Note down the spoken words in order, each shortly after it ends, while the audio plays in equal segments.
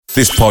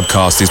This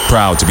podcast is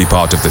proud to be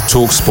part of the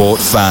TalkSport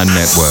Fan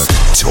Network.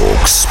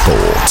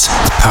 TalkSport.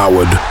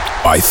 Powered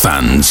by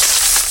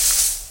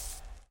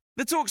fans.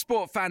 The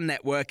TalkSport Fan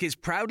Network is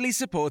proudly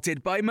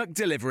supported by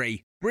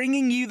McDelivery,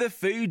 bringing you the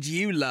food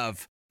you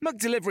love.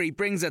 McDelivery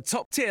brings a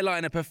top-tier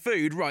lineup of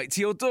food right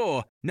to your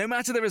door. No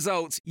matter the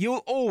result,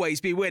 you'll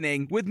always be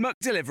winning with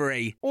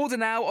McDelivery. Order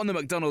now on the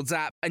McDonald's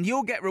app and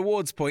you'll get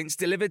rewards points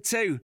delivered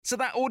too. So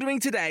that ordering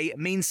today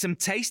means some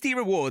tasty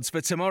rewards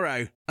for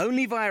tomorrow.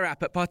 Only via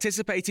app at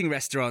participating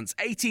restaurants.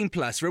 18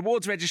 plus.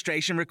 Rewards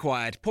registration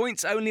required.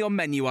 Points only on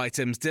menu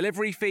items.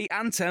 Delivery fee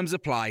and terms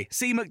apply.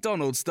 See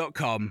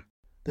mcdonalds.com.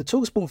 The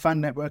TalkSport Fan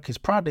Network is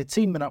proudly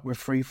teaming up with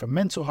Free for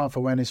Mental Health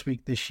Awareness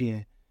Week this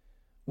year.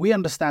 We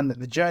understand that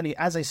the journey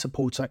as a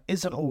supporter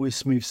isn't always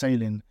smooth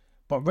sailing,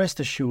 but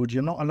rest assured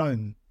you're not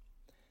alone.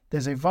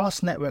 There's a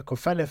vast network of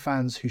fellow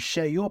fans who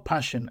share your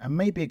passion and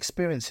may be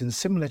experiencing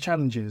similar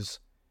challenges.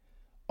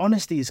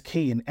 Honesty is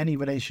key in any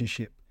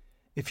relationship.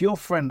 If your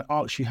friend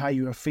asks you how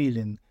you are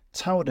feeling,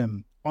 tell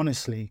them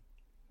honestly.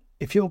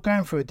 If you're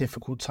going through a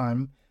difficult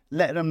time,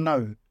 let them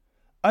know.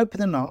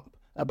 Opening up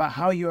about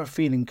how you are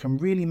feeling can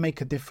really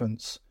make a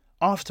difference.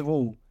 After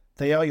all,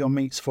 they are your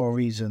mates for a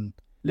reason.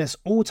 Let's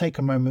all take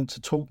a moment to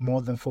talk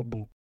more than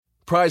football.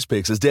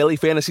 PrizePicks is daily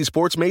fantasy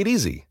sports made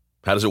easy.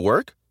 How does it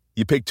work?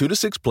 You pick 2 to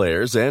 6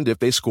 players, and if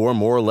they score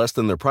more or less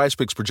than their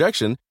PrizePicks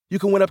projection, you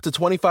can win up to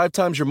 25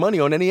 times your money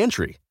on any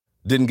entry.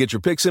 Didn't get your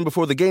picks in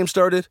before the game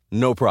started?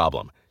 No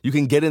problem. You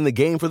can get in the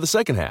game for the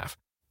second half.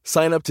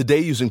 Sign up today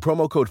using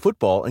promo code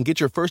FOOTBALL and get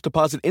your first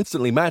deposit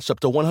instantly matched up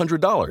to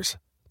 $100.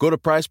 Go to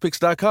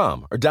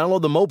prizepicks.com or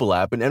download the mobile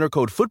app and enter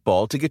code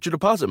FOOTBALL to get your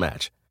deposit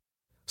match.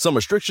 Some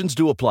restrictions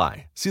do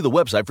apply. See the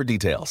website for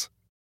details.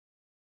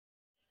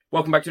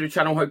 Welcome back to the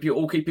channel. Hope you're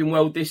all keeping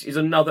well. This is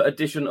another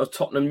edition of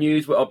Tottenham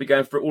News, where I'll be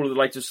going through all of the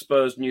latest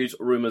Spurs news,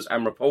 rumours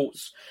and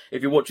reports.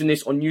 If you're watching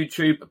this on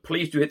YouTube,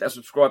 please do hit that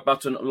subscribe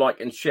button, like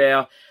and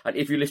share. And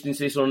if you're listening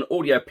to this on an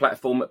audio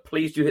platform,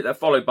 please do hit that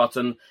follow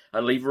button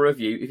and leave a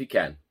review if you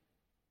can.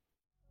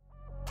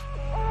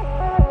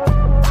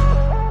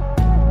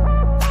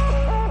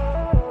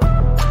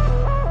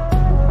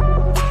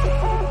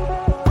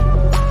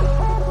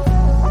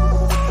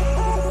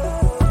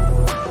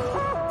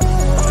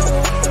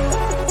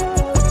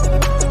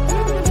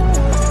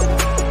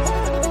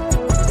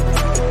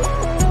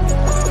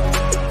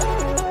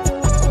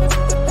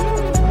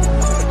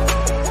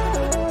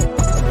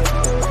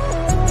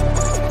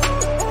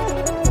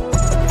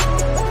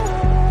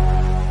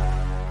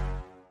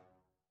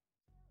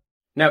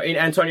 Now, in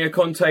Antonio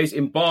Conte's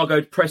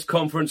embargoed press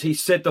conference, he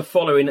said the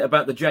following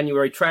about the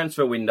January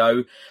transfer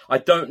window. I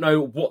don't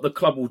know what the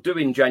club will do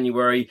in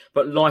January,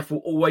 but life will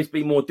always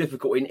be more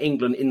difficult in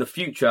England in the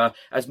future,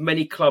 as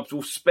many clubs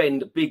will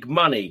spend big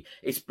money.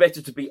 It's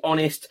better to be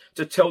honest,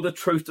 to tell the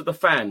truth to the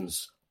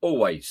fans.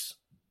 Always.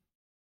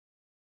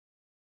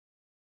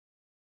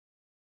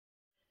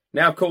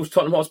 Now, of course,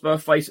 Tottenham Hotspur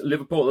face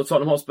Liverpool at the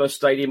Tottenham Hotspur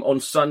Stadium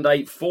on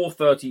Sunday,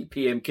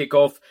 4:30pm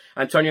kickoff.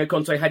 Antonio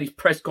Conte had his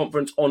press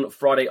conference on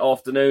Friday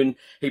afternoon.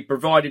 He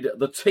provided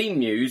the team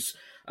news.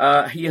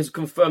 He has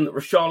confirmed that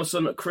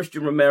Richarlison,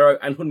 Christian Romero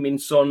and Heung-min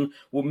Son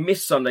will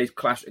miss Sunday's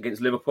clash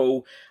against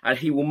Liverpool, and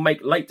he will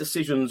make late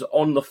decisions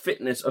on the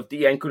fitness of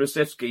Dier,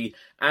 Kulusevski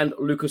and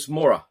Lucas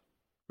Moura.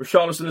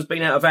 Richarlison has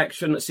been out of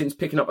action since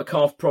picking up a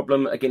calf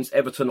problem against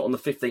Everton on the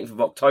 15th of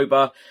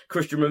October.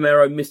 Christian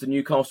Romero missed the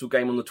Newcastle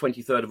game on the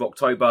 23rd of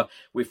October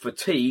with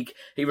fatigue.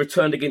 He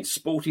returned against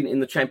Sporting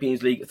in the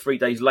Champions League 3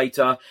 days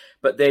later,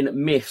 but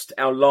then missed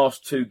our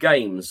last 2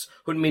 games.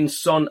 Heung-min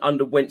Son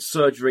underwent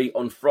surgery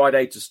on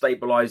Friday to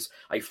stabilise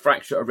a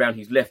fracture around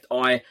his left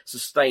eye,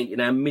 sustained in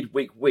our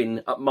midweek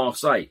win at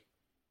Marseille.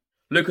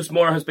 Lucas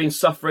Moura has been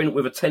suffering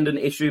with a tendon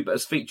issue but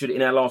has featured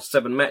in our last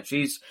 7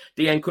 matches.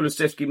 Dier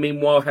Kulusevski,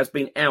 meanwhile, has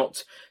been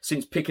out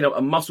since picking up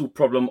a muscle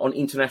problem on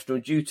international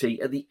duty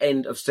at the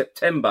end of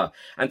September.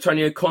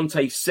 Antonio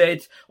Conte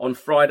said on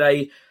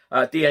Friday,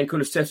 Dier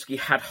Kulusevski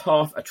had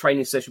half a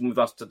training session with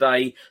us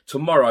today.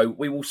 Tomorrow,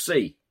 we will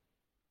see.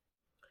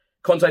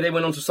 Conte then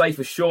went on to say,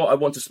 for sure, I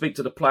want to speak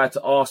to the player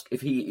to ask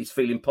if he is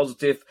feeling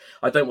positive.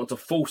 I don't want to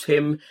force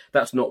him.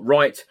 That's not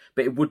right.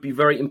 But it would be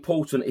very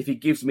important if he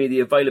gives me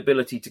the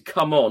availability to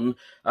come on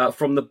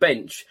from the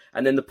bench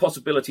and then the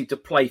possibility to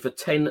play for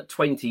 10,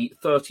 20,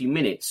 30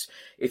 minutes.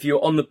 If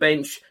you're on the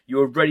bench, you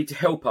are ready to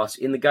help us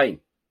in the game.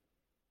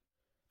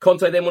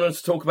 Conte then went on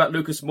to talk about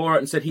Lucas Moura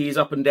and said he is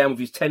up and down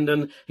with his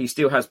tendon. He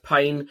still has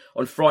pain.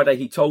 On Friday,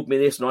 he told me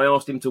this, and I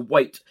asked him to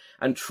wait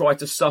and try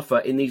to suffer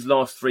in these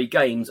last 3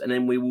 games, and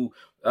then we will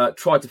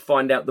try to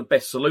find out the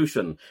best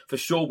solution. For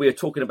sure, we are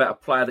talking about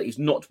a player that is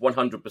not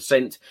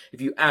 100%. If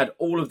you add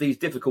all of these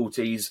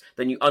difficulties,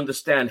 then you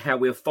understand how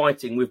we are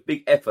fighting with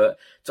big effort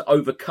to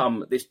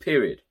overcome this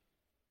period.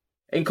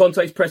 In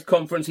Conte's press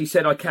conference, he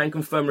said, I can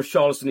confirm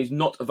Richarlison is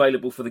not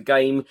available for the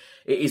game.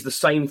 It is the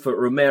same for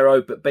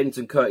Romero, but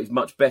Bentancur is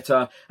much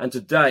better. And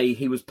today,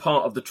 he was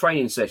part of the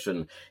training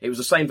session. It was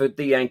the same for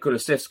Dier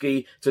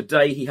Kulusevski.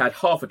 Today, he had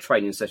half a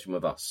training session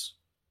with us.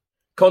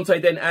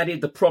 Conte then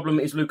added, the problem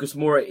is Lucas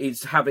Moura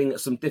is having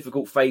some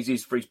difficult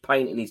phases for his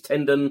pain in his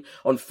tendon.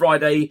 On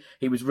Friday,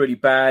 he was really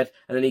bad,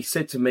 and then he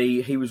said to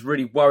me he was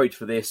really worried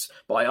for this,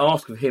 but I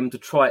asked of him to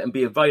try and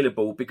be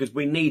available because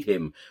we need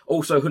him.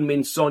 Also,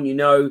 Heung-min Son,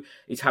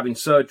 is having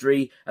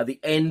surgery. At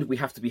the end, we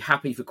have to be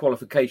happy for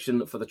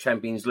qualification for the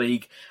Champions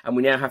League, and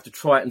we now have to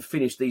try and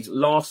finish these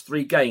last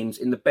 3 games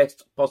in the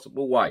best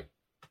possible way.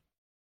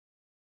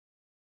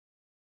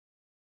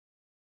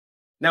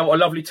 Now, what a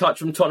lovely touch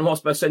from Tottenham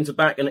Hotspur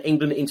centre-back and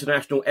England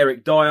international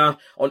Eric Dier.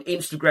 On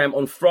Instagram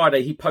on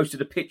Friday, he posted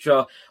a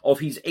picture of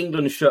his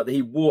England shirt that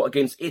he wore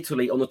against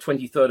Italy on the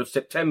 23rd of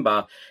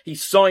September. He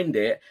signed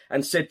it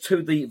and said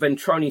to the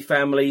Ventrone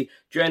family,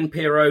 Gian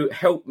Piero,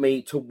 help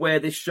me to wear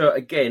this shirt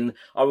again.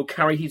 I will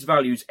carry his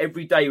values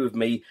every day with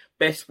me.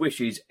 Best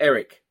wishes,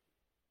 Eric.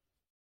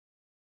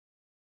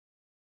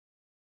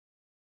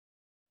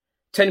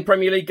 10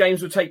 Premier League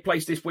games will take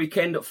place this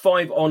weekend,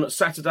 5 on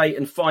Saturday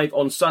and 5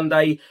 on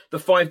Sunday. The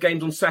 5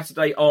 games on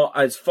Saturday are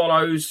as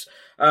follows.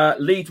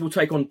 Leeds will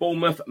take on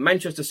Bournemouth,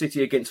 Manchester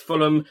City against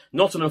Fulham,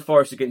 Nottingham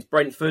Forest against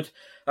Brentford,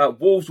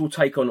 Wolves will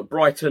take on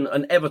Brighton,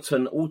 and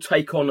Everton will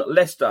take on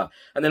Leicester.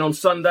 And then on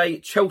Sunday,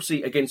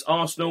 Chelsea against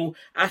Arsenal,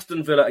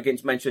 Aston Villa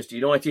against Manchester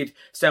United,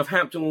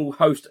 Southampton will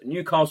host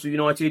Newcastle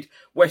United,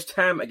 West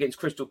Ham against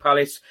Crystal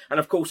Palace, and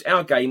of course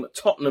our game,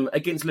 Tottenham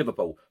against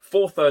Liverpool,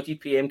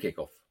 4:30pm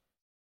kickoff.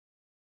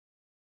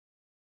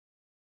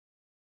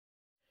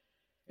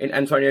 In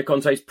Antonio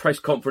Conte's press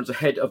conference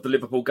ahead of the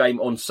Liverpool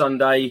game on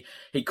Sunday,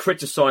 he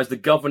criticised the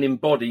governing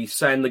body,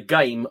 saying the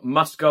game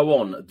must go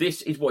on.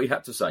 This is what he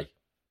had to say.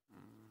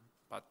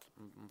 But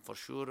for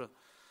sure,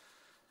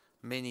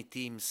 many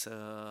teams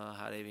are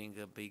having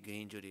big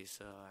injuries,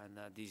 and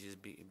this is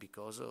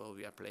because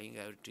we are playing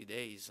every 3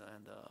 days.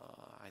 And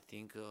I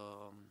think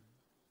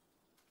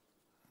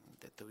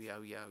that we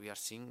are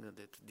seeing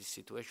that this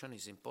situation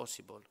is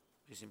impossible.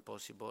 It's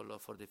impossible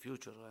for the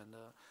future, and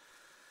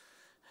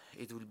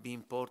it will be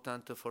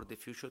important for the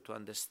future to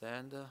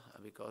understand,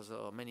 because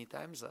many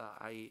times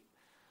I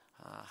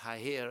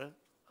hear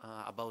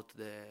about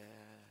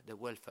the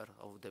welfare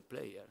of the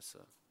players.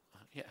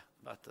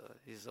 But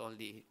it's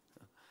only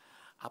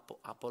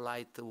a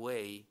polite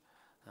way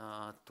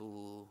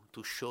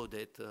to show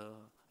that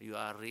you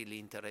are really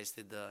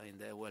interested in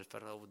the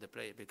welfare of the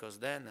player, because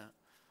then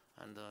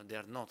they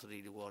are not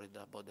really worried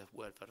about the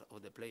welfare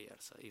of the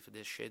players if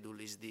the schedule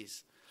is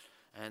this.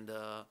 And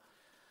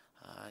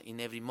in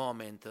every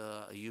moment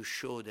you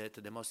show that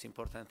the most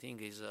important thing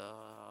is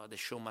the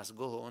show must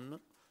go on,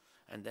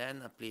 and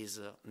then please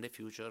in the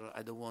future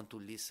I don't want to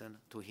listen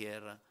to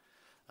hear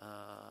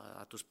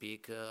to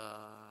speak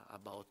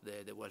about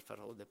the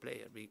welfare of the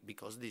player,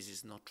 because this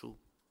is not true.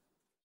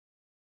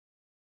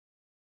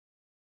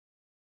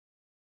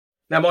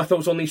 Now, my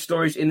thoughts on these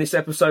stories in this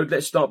episode.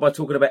 Let's start by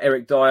talking about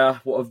Eric Dier.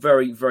 What a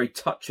very, very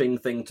touching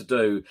thing to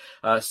do.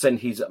 Send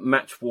his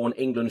match-worn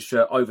England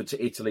shirt over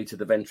to Italy to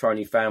the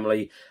Ventrone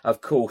family.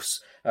 Of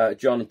course,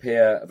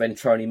 Gian-Piero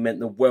Ventrone meant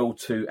the world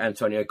to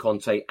Antonio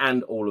Conte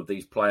and all of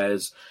these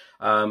players.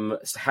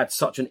 Had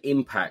such an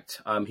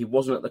impact. He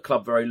wasn't at the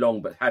club very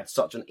long, but had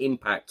such an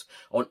impact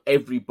on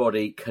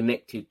everybody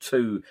connected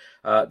to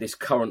this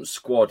current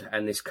squad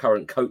and this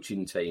current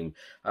coaching team.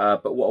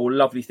 But what a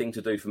lovely thing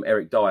to do from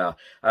Eric Dier.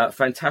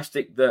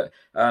 Fantastic that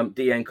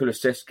Dier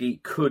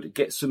Kulusevski could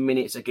get some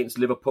minutes against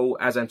Liverpool,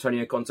 as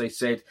Antonio Conte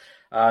said.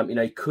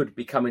 He could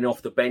be coming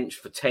off the bench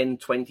for 10,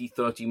 20,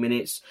 30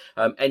 minutes.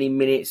 Any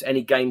minutes,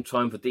 any game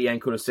time for Dier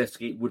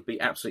Kulusevski would be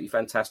absolutely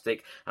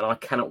fantastic, and I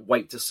cannot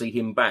wait to see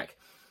him back.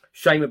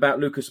 Shame about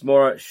Lucas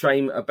Moura,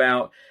 shame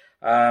about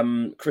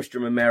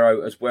Christian Romero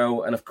as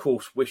well, and of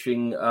course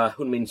wishing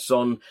Heung-min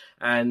Son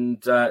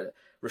and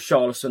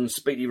Richarlison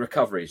speedy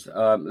recoveries.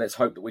 Let's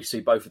hope that we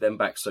see both of them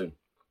back soon.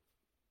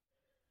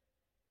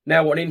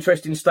 Now, what an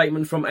interesting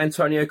statement from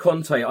Antonio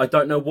Conte. I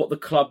don't know what the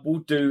club will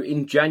do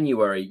in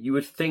January. You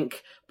would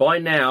think by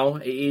now,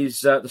 it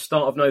is the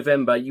start of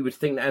November, you would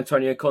think that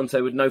Antonio Conte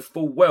would know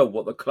full well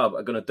what the club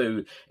are going to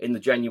do in the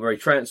January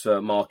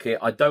transfer market.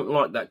 I don't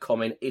like that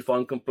comment, if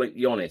I'm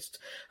completely honest.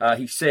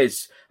 He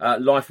says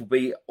life will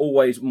be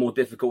always more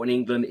difficult in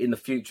England in the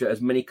future,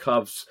 as many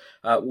clubs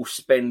will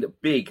spend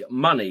big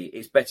money.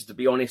 It's better to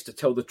be honest, to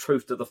tell the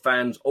truth to the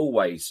fans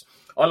always.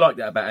 I like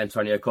that about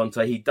Antonio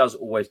Conte. He does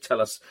always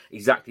tell us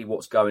exactly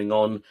what's going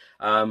on.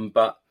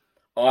 But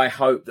I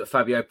hope that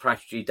Fabio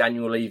Paratici,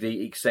 Daniel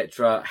Levy,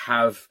 etc.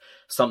 have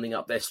something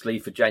up their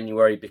sleeve for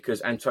January,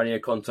 because Antonio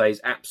Conte is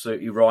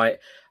absolutely right.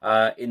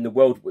 In the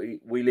world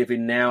we live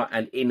in now,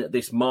 and in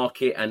this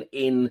market, and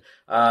in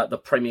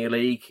the Premier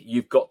League,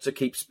 you've got to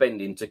keep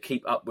spending to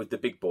keep up with the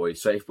big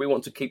boys. So if we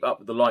want to keep up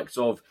with the likes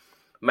of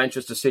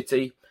Manchester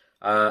City,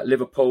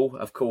 Liverpool,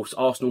 of course,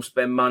 Arsenal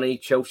spend money,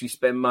 Chelsea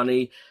spend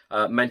money,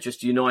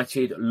 Manchester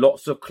United,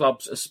 lots of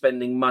clubs are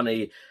spending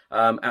money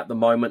at the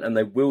moment, and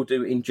they will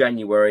do in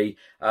January.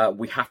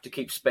 We have to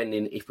keep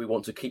spending if we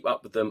want to keep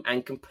up with them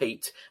and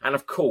compete. And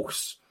of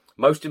course,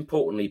 most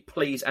importantly,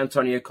 please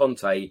Antonio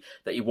Conte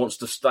that he wants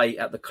to stay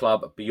at the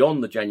club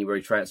beyond the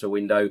January transfer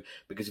window,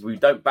 because if we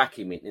don't back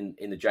him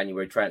in the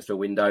January transfer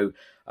window,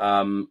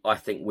 I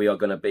think we are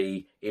going to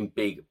be in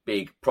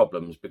big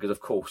problems, because, of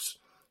course,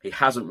 he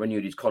hasn't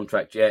renewed his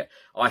contract yet.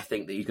 I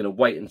think that he's going to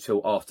wait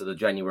until after the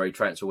January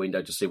transfer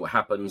window to see what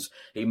happens.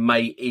 He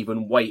may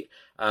even wait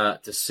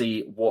to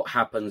see what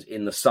happens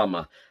in the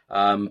summer.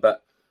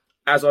 But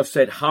as I've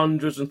said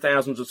hundreds and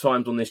thousands of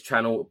times on this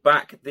channel,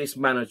 back this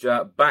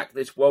manager, back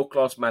this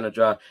world-class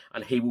manager,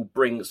 and he will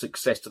bring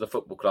success to the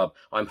football club.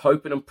 I'm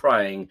hoping and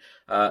praying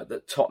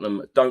that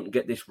Tottenham don't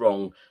get this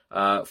wrong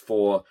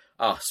for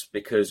us,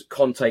 because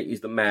Conte is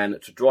the man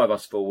to drive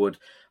us forward.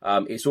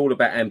 It's all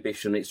about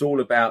ambition. It's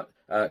all about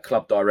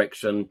club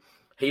direction.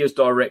 He has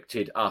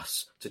directed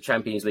us to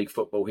Champions League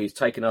football. He's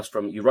taken us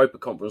from Europa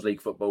Conference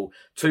League football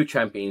to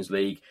Champions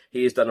League.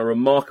 He has done a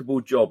remarkable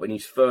job in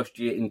his first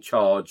year in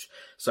charge.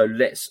 So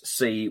let's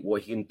see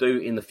what he can do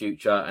in the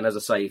future. And as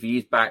I say, if he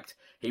is backed,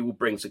 he will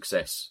bring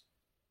success.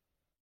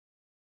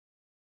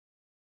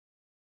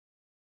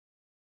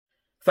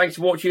 Thanks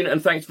for watching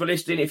and thanks for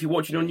listening. If you're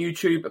watching on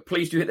YouTube,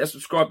 please do hit that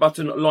subscribe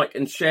button, like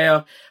and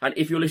share. And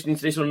if you're listening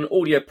to this on an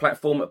audio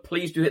platform,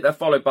 please do hit that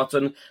follow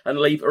button and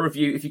leave a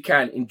review if you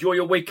can. Enjoy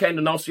your weekend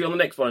and I'll see you on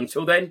the next one.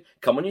 Until then,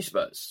 come on you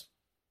Spurs.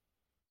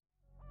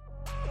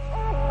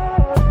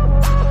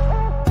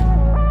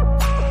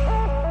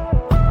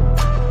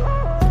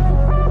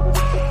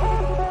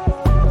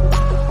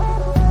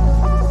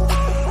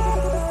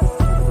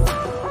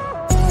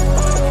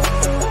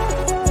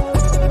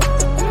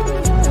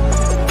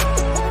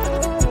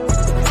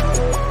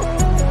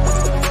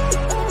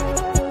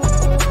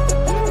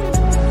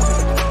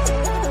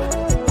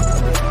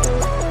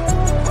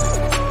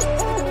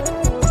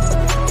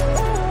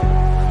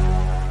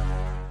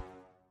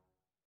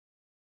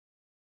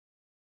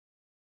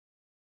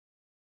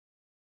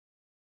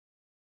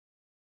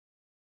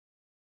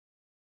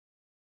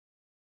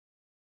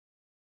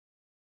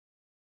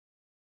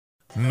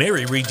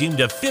 Mary redeemed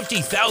a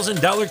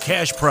 $50,000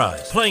 cash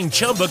prize playing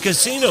Chumba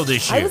Casino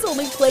this year. I was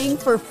only playing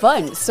for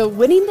fun, so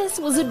winning this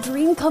was a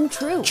dream come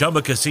true.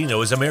 Chumba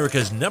Casino is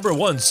America's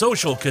 #1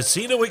 social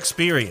casino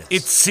experience.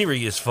 It's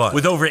serious fun.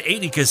 With over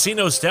 80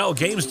 casino-style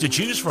games to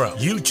choose from,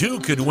 you too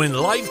could win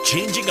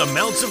life-changing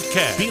amounts of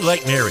cash. Be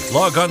like Mary.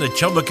 Log on to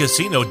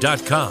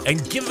ChumbaCasino.com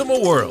and give them a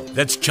whirl.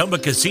 That's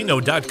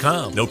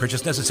ChumbaCasino.com. No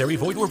purchase necessary.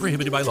 Void where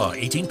prohibited by law.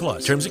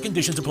 18+. Terms and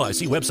conditions apply.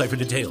 See website for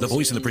details. The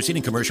voice in the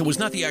preceding commercial was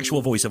not the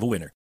actual voice of a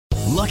winner.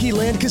 Lucky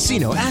Land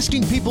Casino,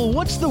 asking people,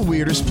 what's the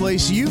weirdest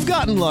place you've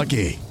gotten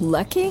lucky?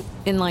 Lucky?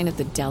 In line at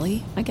the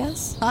deli, I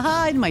guess?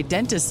 Aha, in my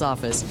dentist's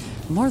office.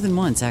 More than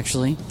once,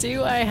 actually.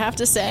 Do I have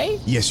to say?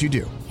 Yes, you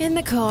do. In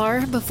the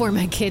car before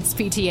my kids'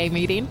 PTA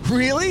meeting.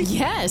 Really?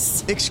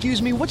 Yes. Excuse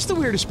me, what's the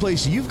weirdest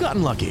place you've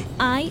gotten lucky?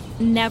 I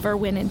never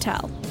win and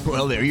tell.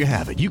 Well, there you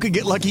have it. You can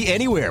get lucky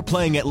anywhere,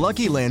 playing at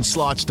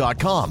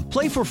LuckyLandSlots.com.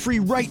 Play for free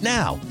right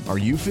now. Are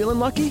you feeling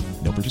lucky?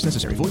 No purchase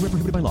necessary. Void where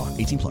prohibited by law.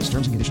 18+.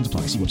 Terms and conditions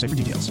apply. See website for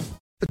details.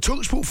 The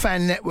TalkSport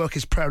Fan Network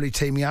is proudly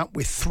teaming up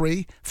with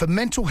 3 for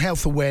Mental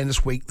Health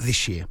Awareness Week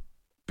this year.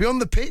 Beyond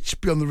the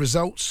pitch, beyond the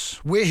results,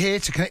 we're here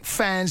to connect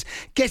fans,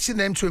 getting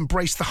them to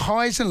embrace the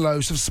highs and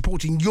lows of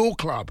supporting your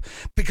club,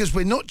 because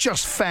we're not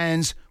just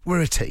fans,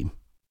 we're a team.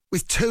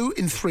 With 2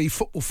 in 3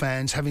 football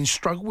fans having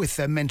struggled with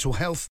their mental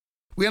health,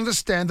 we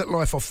understand that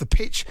life off the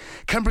pitch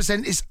can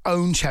present its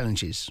own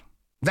challenges.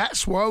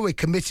 That's why we're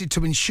committed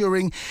to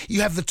ensuring you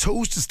have the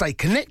tools to stay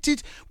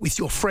connected with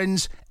your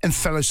friends and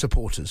fellow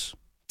supporters.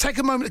 Take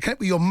a moment to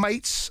connect with your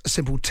mates. A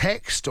simple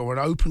text or an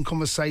open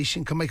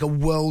conversation can make a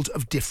world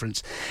of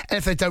difference. And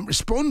if they don't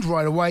respond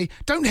right away,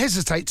 don't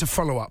hesitate to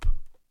follow up.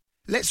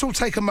 Let's all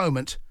take a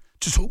moment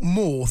to talk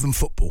more than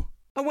football.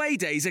 Away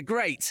days are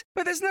great,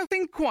 but there's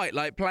nothing quite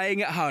like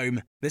playing at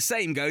home. The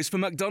same goes for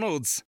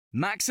McDonald's.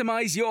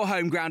 Maximise your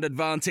home ground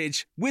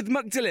advantage with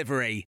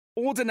McDelivery.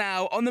 Order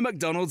now on the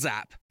McDonald's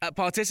app. At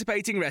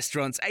participating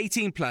restaurants,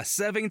 18+,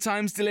 serving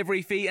times,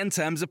 delivery fee and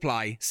terms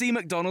apply. See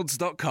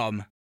mcdonalds.com.